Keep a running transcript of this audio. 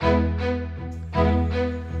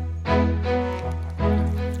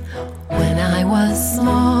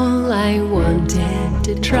small, I wanted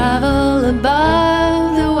to travel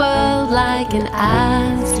above the world like an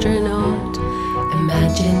astronaut.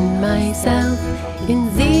 Imagine myself in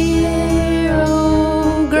zero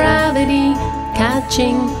gravity,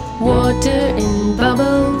 catching water in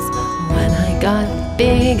bubbles. When I got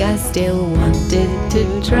big, I still wanted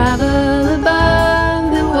to travel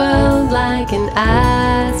above the world like an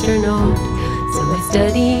astronaut. So I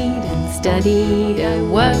studied and studied, I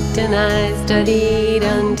worked and I studied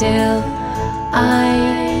until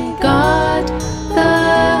I got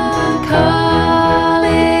the call.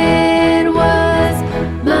 It was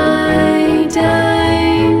my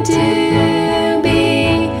time to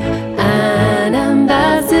be an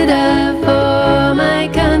ambassador for my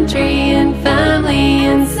country and family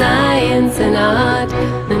and science and art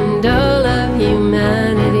and all of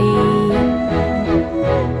humanity.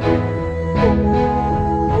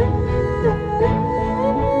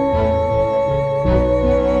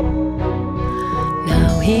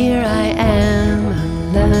 Here I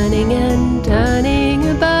am, learning and turning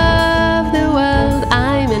above the world.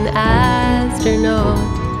 I'm an astronaut.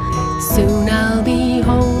 Soon I'll be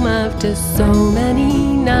home after so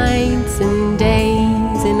many nights and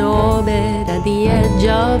days in orbit at the edge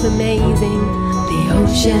of amazing. The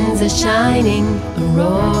oceans are shining,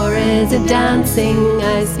 auroras are dancing.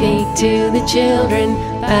 I speak to the children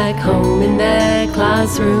back home in their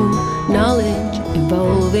classroom. Knowledge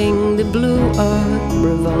evolving, the blue earth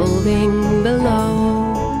revolving below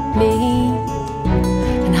me.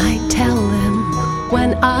 And I tell them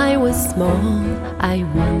when I was small, I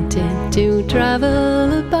wanted to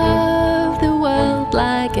travel above the world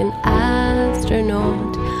like an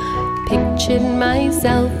astronaut. Pictured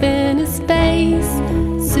myself in a space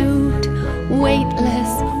suit,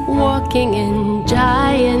 weightless, walking in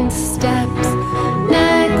giant